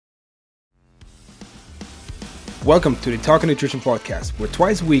Welcome to the Talk Nutrition Podcast, where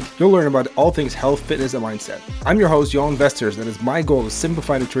twice a week you'll learn about all things health, fitness, and mindset. I'm your host, Johan Vesters, and it's my goal to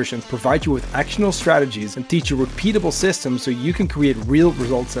simplify nutrition, provide you with actionable strategies, and teach you repeatable systems so you can create real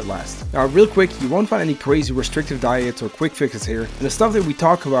results that last. Now, real quick, you won't find any crazy restrictive diets or quick fixes here, and the stuff that we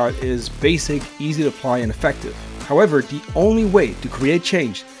talk about is basic, easy to apply, and effective. However, the only way to create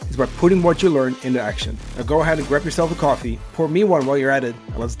change is by putting what you learn into action. Now go ahead and grab yourself a coffee, pour me one while you're at it,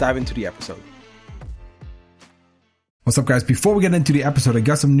 and let's dive into the episode. What's up, guys? Before we get into the episode, I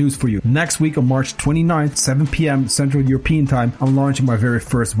got some news for you. Next week on March 29th, 7 p.m. Central European Time, I'm launching my very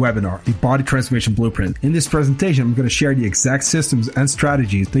first webinar, the Body Transformation Blueprint. In this presentation, I'm going to share the exact systems and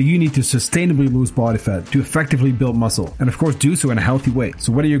strategies that you need to sustainably lose body fat, to effectively build muscle, and of course do so in a healthy way.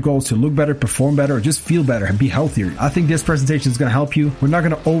 So whether your goal is to look better, perform better, or just feel better and be healthier, I think this presentation is going to help you. We're not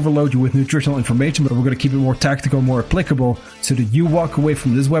going to overload you with nutritional information, but we're going to keep it more tactical, more applicable, so that you walk away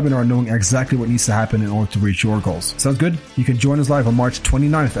from this webinar knowing exactly what needs to happen in order to reach your goals. Sounds good? You can join us live on March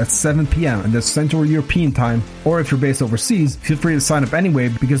 29th at 7 p.m. and that's Central European Time, or if you're based overseas, feel free to sign up anyway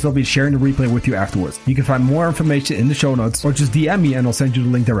because they'll be sharing the replay with you afterwards. You can find more information in the show notes or just DM me and I'll send you the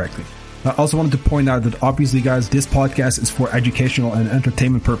link directly. I also wanted to point out that obviously, guys, this podcast is for educational and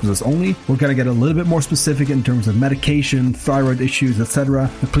entertainment purposes only. We're going to get a little bit more specific in terms of medication, thyroid issues, etc.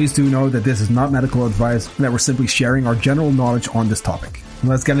 But please do know that this is not medical advice and that we're simply sharing our general knowledge on this topic.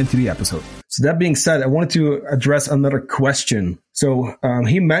 Let's get into the episode. So that being said, I wanted to address another question. So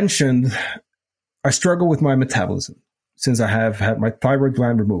he mentioned I struggle with my metabolism since I have had my thyroid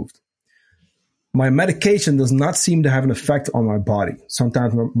gland removed. My medication does not seem to have an effect on my body.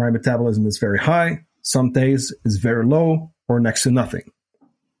 Sometimes my metabolism is very high, some days is very low or next to nothing.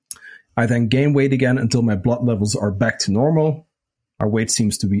 I then gain weight again until my blood levels are back to normal. My weight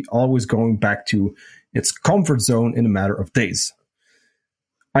seems to be always going back to its comfort zone in a matter of days.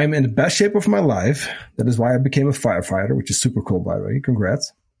 I am in the best shape of my life. That is why I became a firefighter, which is super cool, by the way.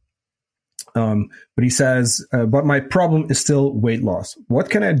 Congrats. But he says, but my problem is still weight loss. What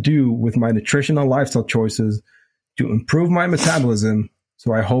can I do with my nutrition and lifestyle choices to improve my metabolism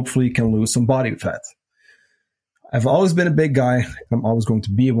so I hopefully can lose some body fat? I've always been a big guy. I'm always going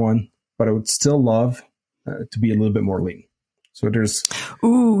to be one, but I would still love to be a little bit more lean. So there's...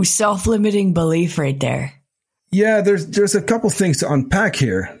 Ooh, self-limiting belief right there. Yeah, there's a couple things to unpack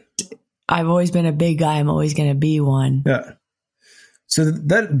here. I've always been a big guy. I'm always going to be one. Yeah. So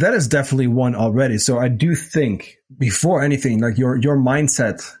that is definitely one already. So I do think before anything, like your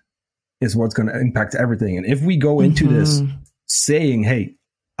mindset is what's going to impact everything. And if we go into this saying, hey,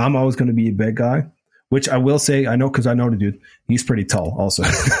 I'm always going to be a big guy, which I will say, I know, because I know the dude, he's pretty tall also.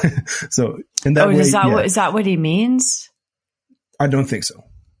 So in that way, is that what he means? I don't think so.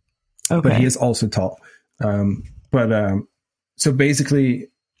 Okay. But he is also tall. So basically,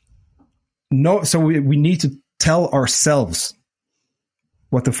 no, so we need to tell ourselves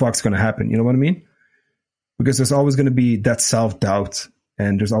what the fuck's going to happen. You know what I mean? Because there's always going to be that self-doubt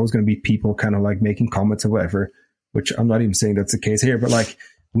and there's always going to be people kind of like making comments or whatever, which I'm not even saying that's the case here, but like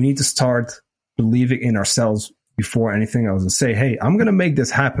we need to start believing in ourselves before anything else and say, hey, I'm going to make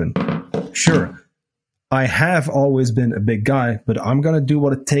this happen. Sure. I have always been a big guy, but I'm going to do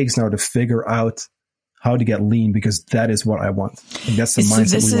what it takes now to figure out how to get lean because that is what I want. And that's the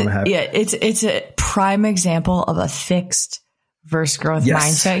mindset we want to have. Yeah, it's a prime example of a fixed versus growth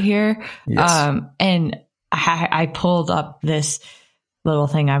mindset here. Yes. And I pulled up this little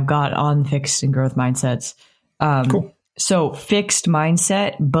thing I've got on fixed and growth mindsets. Cool. So fixed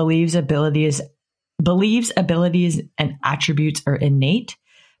mindset believes abilities and attributes are innate.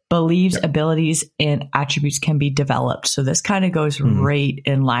 Believes abilities and attributes can be developed. So this kind of goes right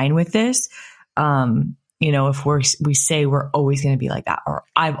in line with this. If we say we're always going to be like that, or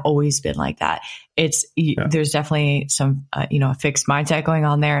I've always been like that, there's definitely some, a fixed mindset going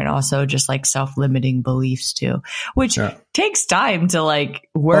on there. And also just like self-limiting beliefs too, which takes time to like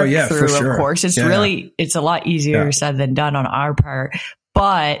work through. Sure. Of course, it's it's a lot easier said than done on our part,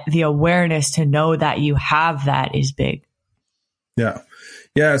 but the awareness to know that you have that is big. Yeah.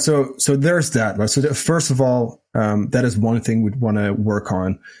 Yeah. So there's that. Right? So first of all, that is one thing we'd want to work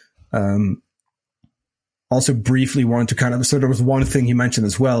on. Also briefly wanted to so there was one thing he mentioned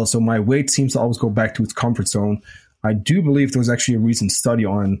as well. So my weight seems to always go back to its comfort zone. I do believe there was actually a recent study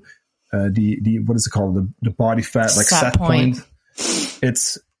on the what is it called? The body fat, like set point.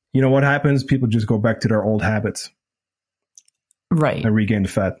 It's, what happens? People just go back to their old habits. Right. And regain the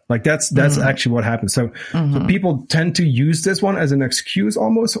fat. Like that's actually what happens. So people tend to use this one as an excuse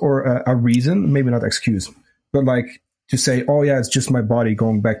almost, or a reason, maybe not excuse, but like to say, oh yeah, it's just my body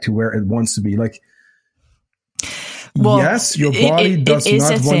going back to where it wants to be. Like, yes, your body does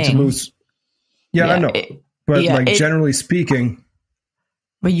not want to lose. Yeah, I know. But generally speaking,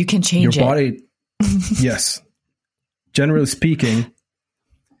 but you can change your body. Yes. Generally speaking,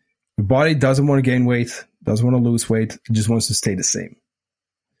 your body doesn't want to gain weight, doesn't want to lose weight. It just wants to stay the same.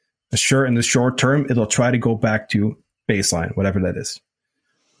 Sure, in the short term, it'll try to go back to baseline, whatever that is.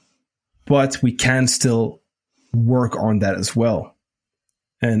 But we can still work on that as well.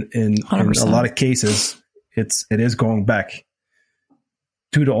 And in a lot of cases, it is going back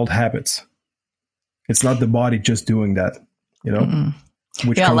to the old habits. It's not the body just doing that,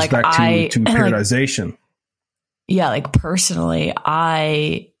 which comes back to periodization. Personally,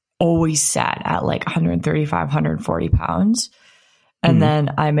 I always sat at 135, 140 pounds. And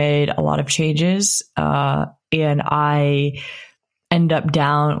then I made a lot of changes. And I ended up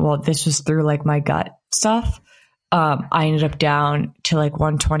down, well, this was through my gut stuff. I ended up down to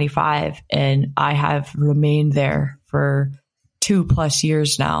 125, and I have remained there for 2+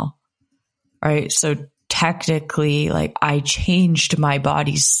 years now. Right. So technically, I changed my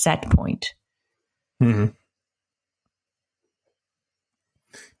body's set point. Mm-hmm.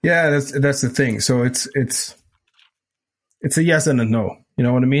 Yeah, that's the thing. So it's a yes and a no. You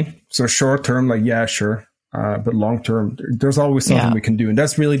know what I mean? So short term, yeah, sure. But long term, there's always something we can do. And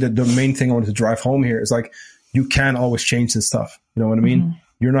that's really the main thing I wanted to drive home here is you can always change this stuff. You know what I mean? Mm-hmm.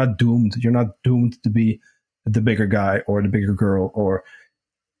 You're not doomed. You're not doomed to be the bigger guy or the bigger girl or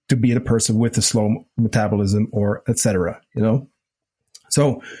to be the person with the slow metabolism or etc.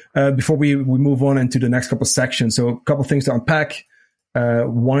 So before we move on into the next couple of sections, so a couple of things to unpack.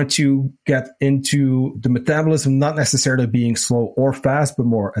 Wanted to get into the metabolism, not necessarily being slow or fast, but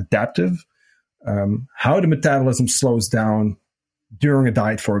more adaptive. How the metabolism slows down during a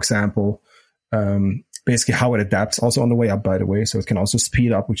diet, for example. Basically how it adapts, also on the way up, by the way. So it can also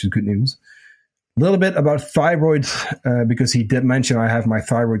speed up, which is good news. A little bit about thyroid, because he did mention I have my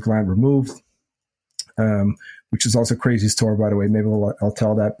thyroid gland removed, which is also a crazy story, by the way. Maybe I'll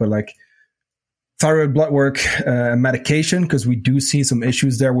tell that. But thyroid blood work and medication, because we do see some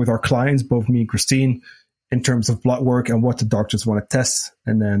issues there with our clients, both me and Christine, in terms of blood work and what the doctors want to test.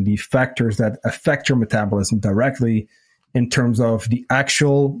 And then the factors that affect your metabolism directly in terms of the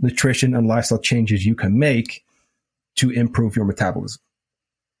actual nutrition and lifestyle changes you can make to improve your metabolism.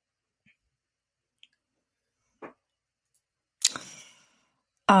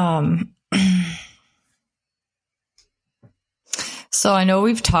 So I know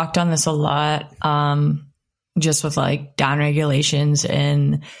we've talked on this a lot, just with down regulations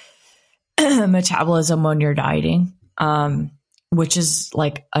and metabolism when you're dieting, which is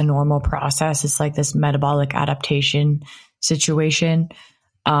a normal process. It's this metabolic adaptation situation.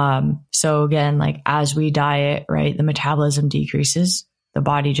 So again, as we diet, right, the metabolism decreases. The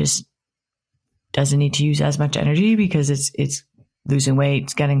body just doesn't need to use as much energy because it's losing weight,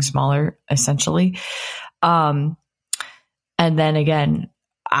 it's getting smaller, essentially. And then again,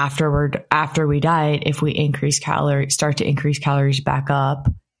 after we diet, if we start to increase calories back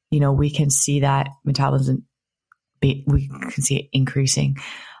up, we can see that metabolism, we can see it increasing.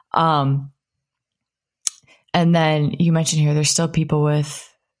 And then you mentioned here, there's still people with,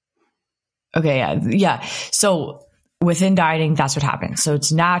 yeah. So within dieting, that's what happens. So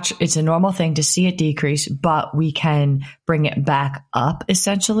it's a normal thing to see it decrease, but we can bring it back up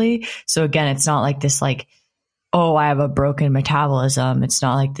essentially. So again, it's not this oh, I have a broken metabolism. It's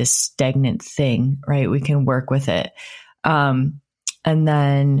not this stagnant thing, right? We can work with it. And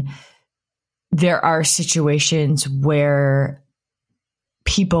then there are situations where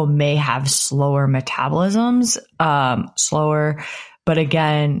people may have slower metabolisms, but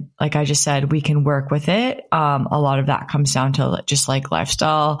again, like I just said, we can work with it. A lot of that comes down to just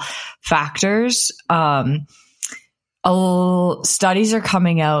lifestyle factors. Studies are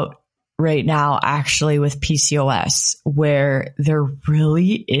coming out right now, actually, with PCOS, where there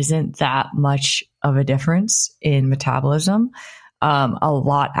really isn't that much of a difference in metabolism. A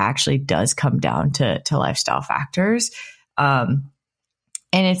lot actually does come down to lifestyle factors. And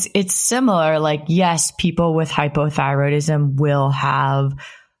it's similar, yes, people with hypothyroidism will have,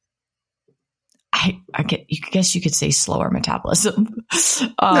 I guess you could say slower metabolism.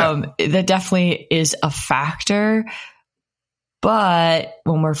 That definitely is a factor. But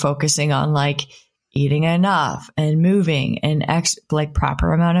when we're focusing on eating enough and moving and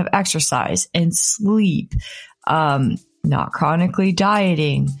proper amount of exercise and sleep, not chronically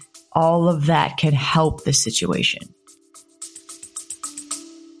dieting, all of that can help the situation.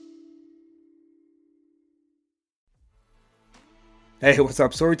 Hey, what's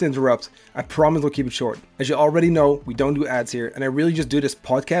up? Sorry to interrupt. I promise we'll keep it short. As you already know, we don't do ads here, and I really just do this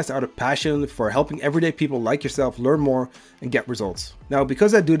podcast out of passion for helping everyday people like yourself learn more and get results. Now,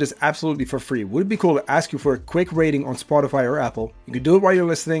 because I do this absolutely for free, would it be cool to ask you for a quick rating on Spotify or Apple? You can do it while you're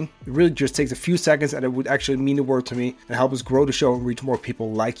listening. It really just takes a few seconds, and it would actually mean the world to me and help us grow the show and reach more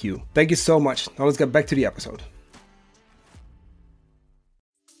people like you. Thank you so much. Now let's get back to the episode.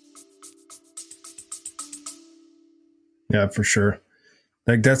 Yeah, for sure.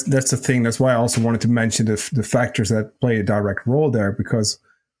 Like that's the thing. That's why I also wanted to mention the factors that play a direct role there, because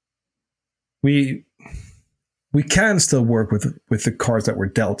we can still work with the cards that were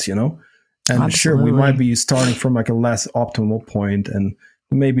dealt, you know. And Absolutely. Sure, we might be starting from like a less optimal point, and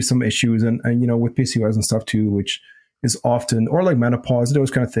maybe some issues, and you know, with PCOS and stuff too, which is often, or like menopause, those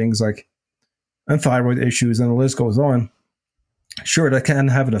kind of things, like, and thyroid issues, and the list goes on. Sure, that can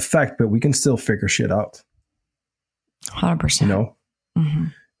have an effect, but we can still figure shit out. 100%. You know. Mm-hmm.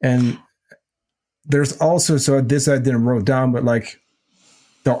 And there's also, so this I didn't wrote down, but like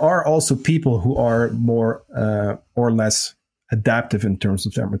there are also people who are more or less adaptive in terms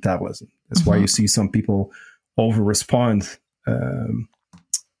of their metabolism. That's why you see some people over respond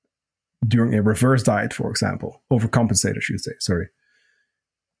during a reverse diet, for example, overcompensate, I should say, sorry,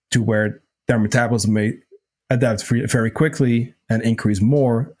 to where their metabolism may adapt very quickly and increase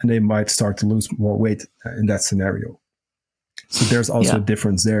more, and they might start to lose more weight in that scenario. So there's also a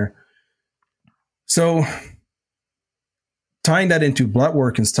difference there. So tying that into blood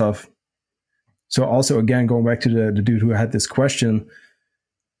work and stuff. So also, again, going back to the dude who had this question,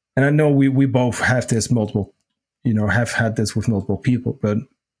 and I know we both have this have had this with multiple people, but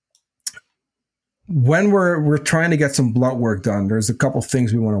when we're trying to get some blood work done, there's a couple of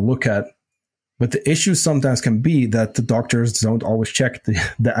things we want to look at. But the issue sometimes can be that the doctors don't always check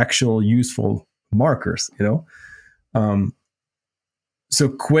the actual useful markers, you know? So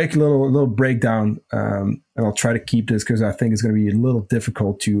quick little breakdown, and I'll try to keep this because I think it's going to be a little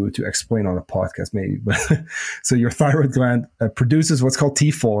difficult to explain on a podcast maybe. But so your thyroid gland produces what's called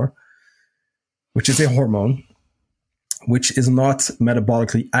T4, which is a hormone, which is not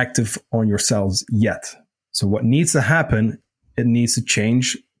metabolically active on your cells yet. So what needs to happen, it needs to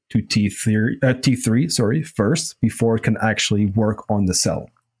change to T3 first before it can actually work on the cell.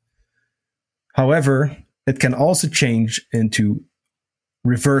 However, it can also change into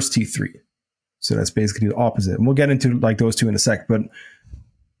reverse T3. So that's basically the opposite. And we'll get into like those two in a sec, but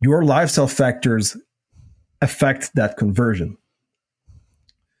your lifestyle factors affect that conversion.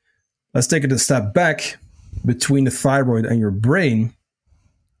 Let's take it a step back. Between the thyroid and your brain,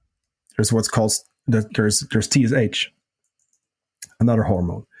 there's what's called, there's TSH, another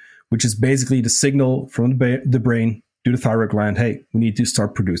hormone, which is basically the signal from the brain to the thyroid gland, hey, we need to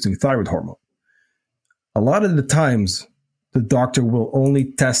start producing thyroid hormone. A lot of the times, the doctor will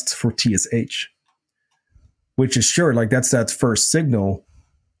only test for TSH, which is sure, like that's that first signal,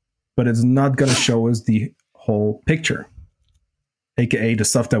 but it's not going to show us the whole picture, aka the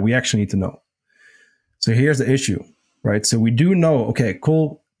stuff that we actually need to know. So here's the issue, right? So we do know, okay,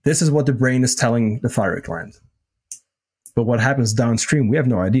 cool, this is what the brain is telling the thyroid gland. But what happens downstream, we have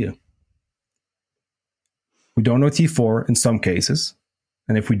no idea. We don't know T4 in some cases.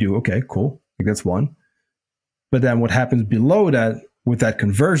 And if we do, okay, cool, like that's one. But then what happens below that with that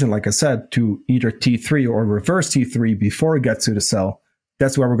conversion, like I said, to either T3 or reverse T3 before it gets to the cell,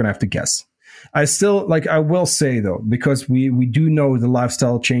 that's where we're going to have to guess. I will say though, because we do know the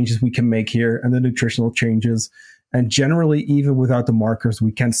lifestyle changes we can make here and the nutritional changes, and generally even without the markers,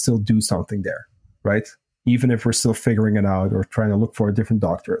 we can still do something there, right? Even if we're still figuring it out or trying to look for a different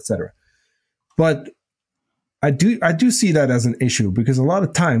doctor, etc. But I do see that as an issue because a lot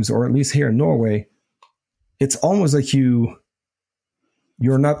of times, or at least here in Norway, it's almost like you're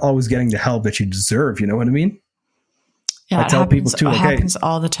not always getting the help that you deserve. You know what I mean? Yeah, I tell people too. It happens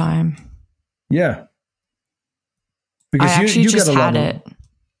all the time. Yeah, because I actually you just get a had lot it.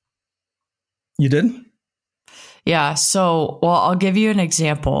 You did? Yeah. So, well, I'll give you an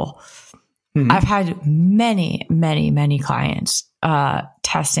example. Mm-hmm. I've had many, many, many clients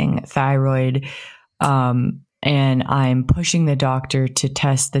testing thyroid. And I'm pushing the doctor to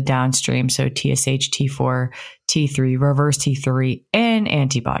test the downstream. So TSH, T4, T3, reverse T3, and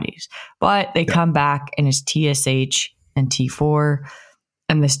antibodies. But they come back and it's TSH and T4,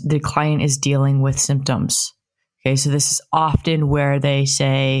 and the client is dealing with symptoms. Okay, so this is often where they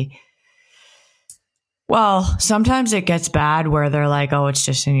say, well, sometimes it gets bad where they're like, oh, it's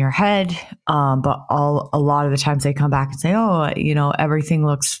just in your head. But a lot of the times they come back and say, oh, everything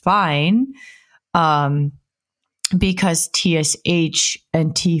looks fine. Because TSH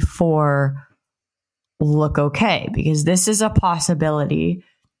and T4 look okay, because this is a possibility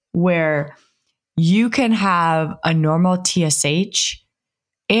where you can have a normal TSH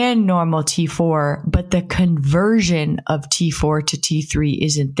and normal T4, but the conversion of T4 to T3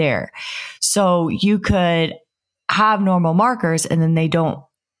 isn't there. So you could have normal markers and then they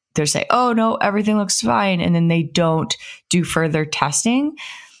say, oh no, everything looks fine. And then they don't do further testing.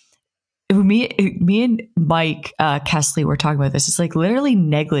 Me and Mike Kesley were talking about this. It's like literally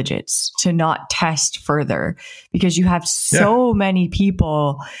negligence to not test further, because you have so many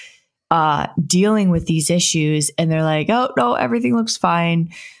people dealing with these issues and they're like, oh no, everything looks fine.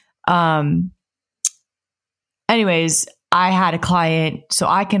 Anyways, I had a client, so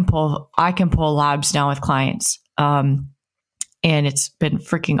I can pull labs now with clients. And it's been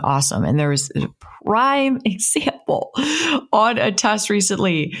freaking awesome. And there was a prime example on a test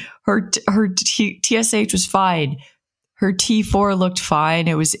recently. Her TSH was fine. Her T4 looked fine.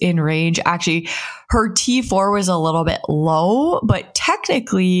 It was in range. Actually, her T4 was a little bit low, but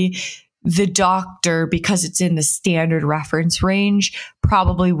technically the doctor, because it's in the standard reference range,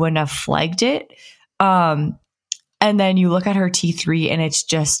 probably wouldn't have flagged it. And then you look at her T3 and it's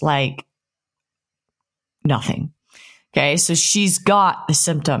just like nothing. Okay. So she's got the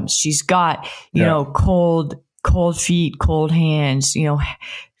symptoms. She's got, you know, cold feet, cold hands, you know,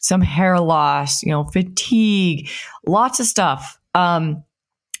 some hair loss, you know, fatigue, lots of stuff.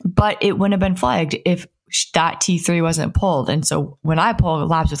 But it wouldn't have been flagged if that T3 wasn't pulled. And so when I pull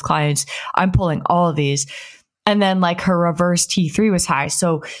labs with clients, I'm pulling all of these. And then like her reverse T3 was high.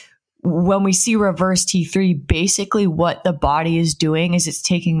 So when we see reverse T3, basically what the body is doing is it's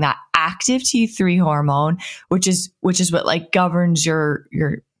taking that active T3 hormone, which is what like governs your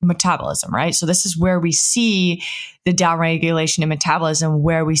metabolism, right? So this is where we see the downregulation in metabolism,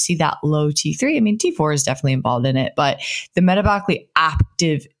 where we see that low T3. I mean, T4 is definitely involved in it, but the metabolically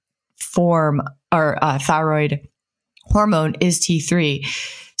active form or thyroid hormone is T3.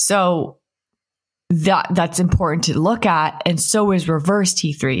 So that's important to look at. And so is reverse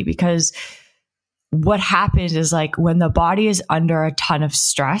T3, because what happens is like when the body is under a ton of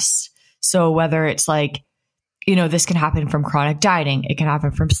stress. So whether it's like, you know, this can happen from chronic dieting, it can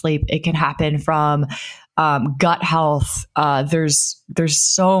happen from sleep, it can happen from gut health. There's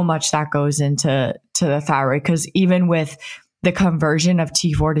so much that goes into the thyroid, because even with the conversion of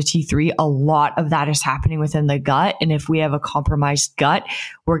T4 to T3, a lot of that is happening within the gut. And if we have a compromised gut,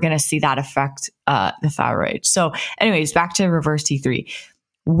 we're going to see that affect the thyroid. So anyways, back to reverse T3.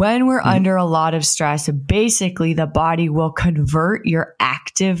 When we're under a lot of stress, basically the body will convert your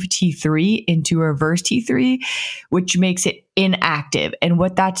active T3 into reverse T3, which makes it inactive. And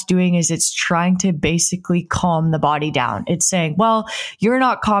what that's doing is it's trying to basically calm the body down. It's saying, well, you're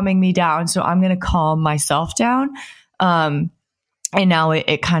not calming me down, so I'm going to calm myself down. And now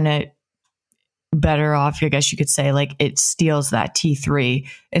it kind of better off, I guess you could say, like it steals that T3.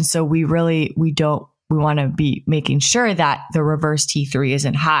 And so we want to be making sure that the reverse T3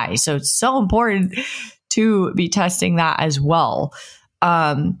 isn't high. So it's so important to be testing that as well.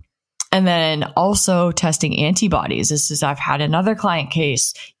 And then also testing antibodies. I've had another client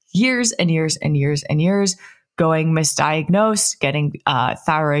case, years and years and years and years, going misdiagnosed, getting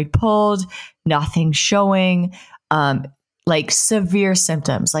thyroid pulled, nothing showing, like severe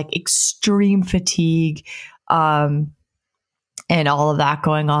symptoms, like extreme fatigue, and all of that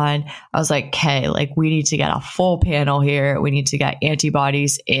going on. I was like, okay, like we need to get a full panel here. We need to get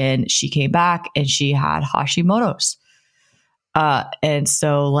antibodies. And she came back and she had Hashimoto's. And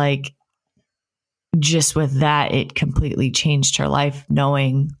so like, just with that, it completely changed her life,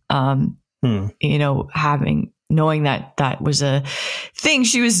 knowing, you know, knowing that was a thing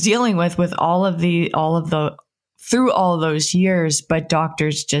she was dealing with through all of those years, but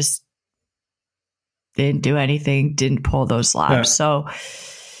doctors just didn't do anything, didn't pull those labs. Yeah. So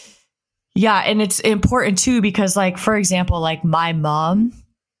yeah. And it's important too, because like, for example, like my mom,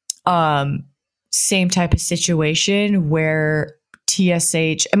 same type of situation where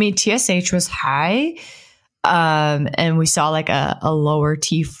TSH was high. And we saw like a lower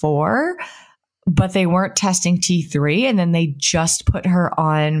T4, but they weren't testing T3. And then they just put her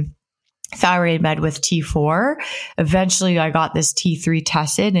on thyroid med with T4. Eventually I got this T3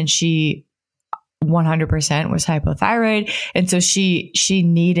 tested and she 100% was hypothyroid. And so she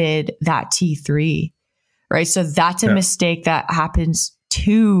needed that T3, right? So that's a mistake that happens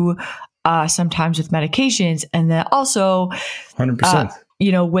too, sometimes with medications. And then also 100%.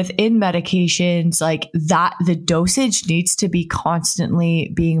 You know, within medications, like that, the dosage needs to be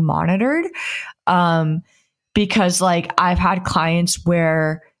constantly being monitored. Because like I've had clients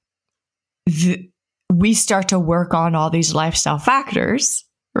where we start to work on all these lifestyle factors,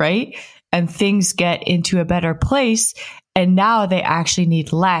 right? and things get into a better place. And now they actually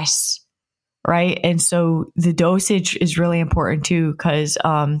need less. Right. And so the dosage is really important too, because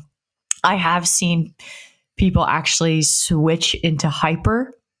I have seen people actually switch into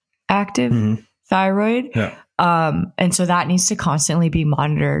hyperactive thyroid. Yeah. And so that needs to constantly be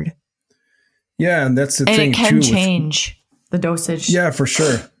monitored. Yeah. And that's the and thing it can too. change the dosage. Yeah, for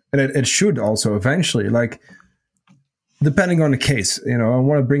sure. And it should also eventually, like, depending on the case, I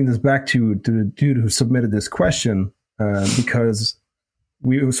want to bring this back to the dude who submitted this question, because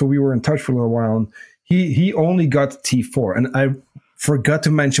we were in touch for a little while, and he only got T4. And I forgot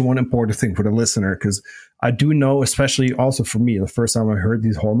to mention one important thing for the listener, because I do know, especially also for me, the first time I heard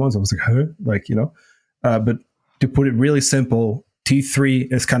these hormones, I was like, huh? Like, but to put it really simple,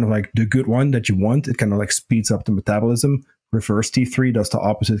 T3 is kind of like the good one that you want. It kind of like speeds up the metabolism. Reverse T3 does the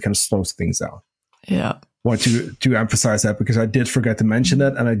opposite, kind of slows things down. Yeah. Want to emphasize that, because I did forget to mention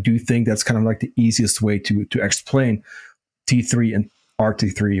that. And I do think that's kind of like the easiest way to explain T3 and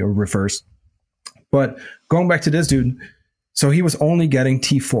RT3 or reverse. But going back to this dude, so he was only getting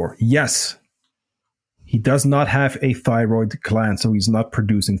T4. Yes, he does not have a thyroid gland, so he's not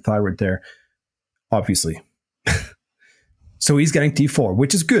producing thyroid there, obviously. So he's getting T4,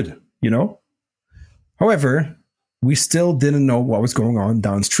 which is good, However, we still didn't know what was going on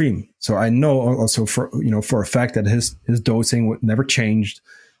downstream. So I know also for a fact that his dosing would never changed,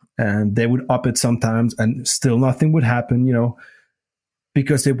 and they would up it sometimes and still nothing would happen,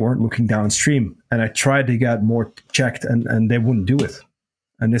 because they weren't looking downstream. And I tried to get more checked, and they wouldn't do it.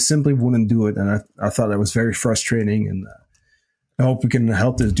 And they simply wouldn't do it. And I thought that was very frustrating. And I hope we can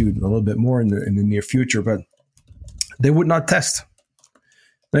help this dude a little bit more in the near future. But they would not test.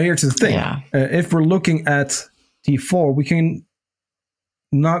 Now here's the thing. Yeah. If we're looking at T4, we can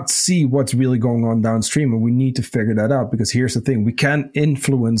not see what's really going on downstream. And we need to figure that out, because here's the thing. We can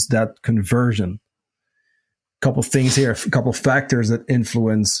influence that conversion. Couple things here, a couple factors that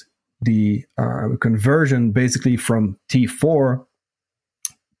influence the conversion, basically from T4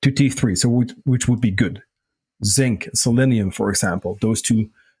 to T3, so which would be good. Zinc, selenium, for example, those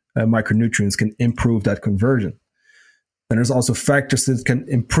two micronutrients can improve that conversion. And there's also factors that can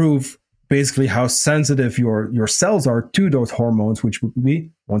improve basically how sensitive your cells are to those hormones, which would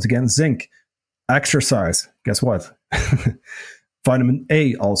be, once again, zinc. Exercise, guess what? Vitamin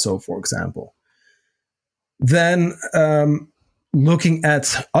A also, for example. Then looking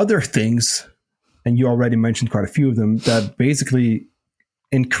at other things, and you already mentioned quite a few of them, that basically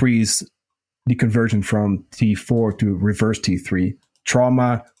increase the conversion from T4 to reverse T3.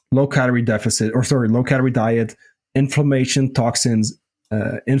 Trauma, low calorie diet, inflammation, toxins,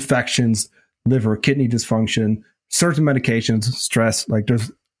 infections, liver, kidney dysfunction, certain medications, stress, like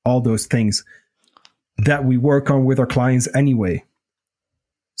there's all those things that we work on with our clients anyway.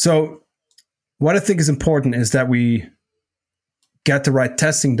 So what I think is important is that we get the right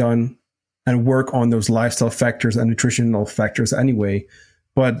testing done and work on those lifestyle factors and nutritional factors anyway.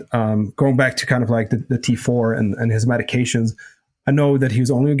 But going back to kind of like the T4 and his medications, I know that he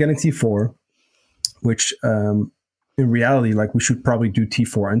was only getting T4, which in reality, like, we should probably do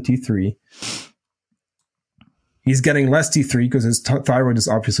T4 and T3. He's getting less T3 because his thyroid is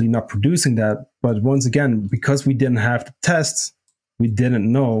obviously not producing that. But once again, because we didn't have the tests, we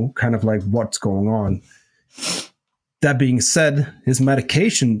didn't know kind of like what's going on. That being said, his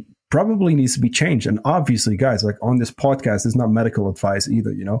medication probably needs to be changed. And obviously, guys, like, on this podcast, it's not medical advice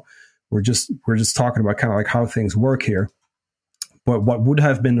either. We're just talking about kind of like how things work here. But what would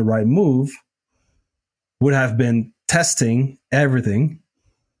have been the right move would have been testing everything,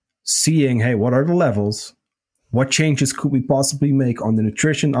 seeing, hey, what are the levels? What changes could we possibly make on the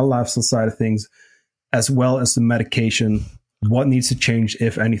nutrition and lifestyle side of things, as well as the medication? What needs to change,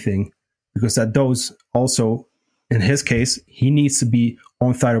 if anything? Because that dose also, in his case, he needs to be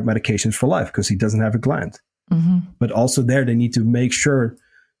on thyroid medications for life because he doesn't have a gland. Mm-hmm. But also there, they need to make sure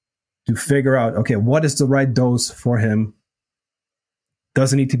to figure out, okay, what is the right dose for him?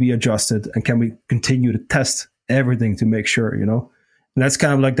 Does it need to be adjusted? And can we continue to test everything to make sure, And that's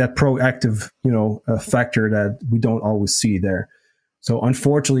kind of like that proactive, factor that we don't always see there. So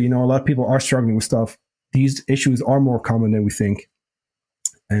unfortunately, a lot of people are struggling with stuff. These issues are more common than we think.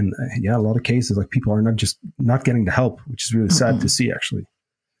 And a lot of cases, like, people are not getting the help, which is really sad to see, actually.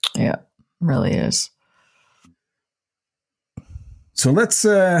 Yeah, really is. So let's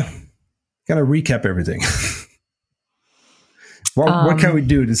kind of recap everything. What can we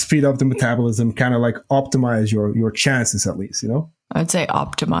do to speed up the metabolism, kind of like optimize your chances, at least, I'd say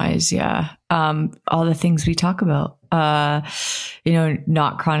optimize. Yeah. All the things we talk about,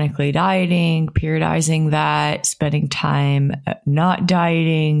 not chronically dieting, periodizing that, spending time not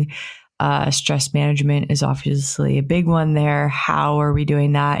dieting, Stress management is obviously a big one there. How are we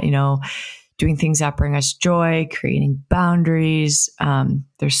doing that? Doing things that bring us joy, creating boundaries.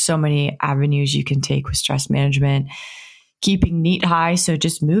 There's so many avenues you can take with stress management. Keeping NEAT high, so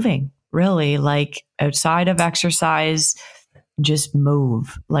just moving, really, like outside of exercise, just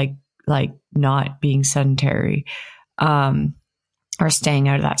move, like not being sedentary, or staying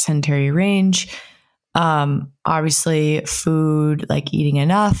out of that sedentary range. Obviously food, like eating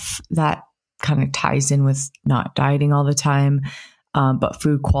enough, that kind of ties in with not dieting all the time. But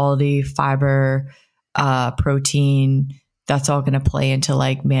food quality, fiber, protein, that's all going to play into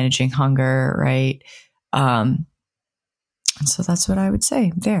like managing hunger, right? And so that's what I would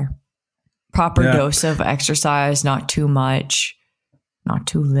say there. Proper dose of exercise, not too much, not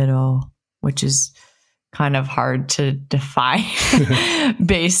too little, which is kind of hard to define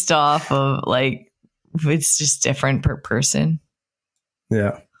based off of like, it's just different per person.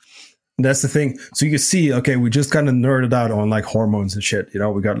 Yeah. That's the thing. So you can see, okay, we just kind of nerded out on like hormones and shit.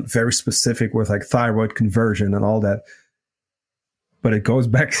 We got very specific with like thyroid conversion and all that. But it goes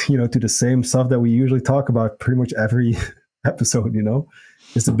back, to the same stuff that we usually talk about pretty much every episode,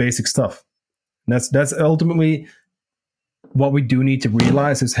 It's the basic stuff. And that's ultimately what we do need to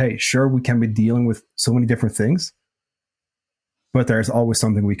realize is, hey, sure, we can be dealing with so many different things, but there's always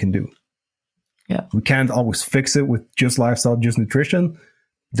something we can do. Yeah. We can't always fix it with just lifestyle, just nutrition.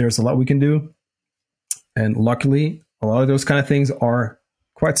 There's a lot we can do. And luckily, a lot of those kind of things are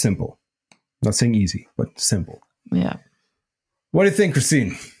quite simple. Not saying easy, but simple. Yeah. What do you think,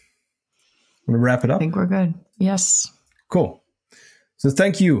 Christine? Want to wrap it up? I think we're good. Yes. Cool. So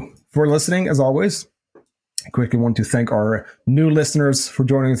thank you for listening, as always. I quickly want to thank our new listeners for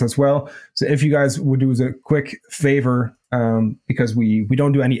joining us as well. So if you guys would do us a quick favor, because we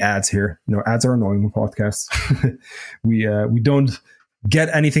don't do any ads here. Ads are annoying with podcasts. We don't get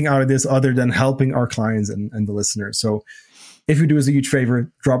anything out of this other than helping our clients and the listeners. So if you do us a huge favor,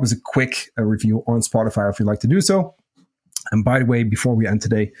 drop us a quick review on Spotify if you'd like to do so. And by the way, before we end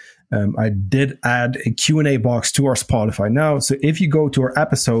today, I did add a Q&A box to our Spotify now. So if you go to our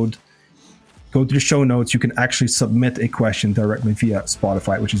episode, go to the show notes, you can actually submit a question directly via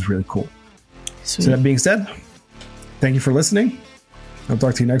Spotify, which is really cool. Sweet. So that being said, thank you for listening. I'll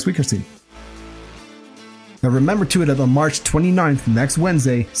talk to you next week, Christine. Now remember too that on March 29th, next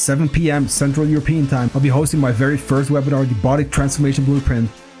Wednesday, 7 p.m. Central European Time, I'll be hosting my very first webinar, The Body Transformation Blueprint,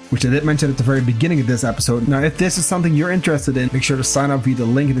 which I did mention at the very beginning of this episode. Now, if this is something you're interested in, make sure to sign up via the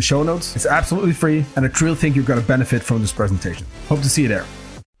link in the show notes. It's absolutely free, and I truly think you're going to benefit from this presentation. Hope to see you there.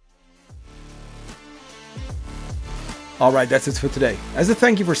 All right, that's it for today. As a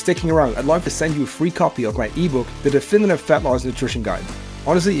thank you for sticking around, I'd love to send you a free copy of my ebook, The Definitive Fat Loss Nutrition Guide.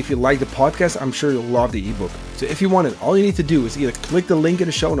 Honestly, if you like the podcast, I'm sure you'll love the ebook. So if you want it, all you need to do is either click the link in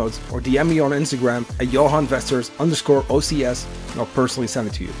the show notes or DM me on Instagram at johanvesters_OCS, and I'll personally send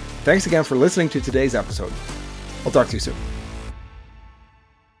it to you. Thanks again for listening to today's episode. I'll talk to you soon.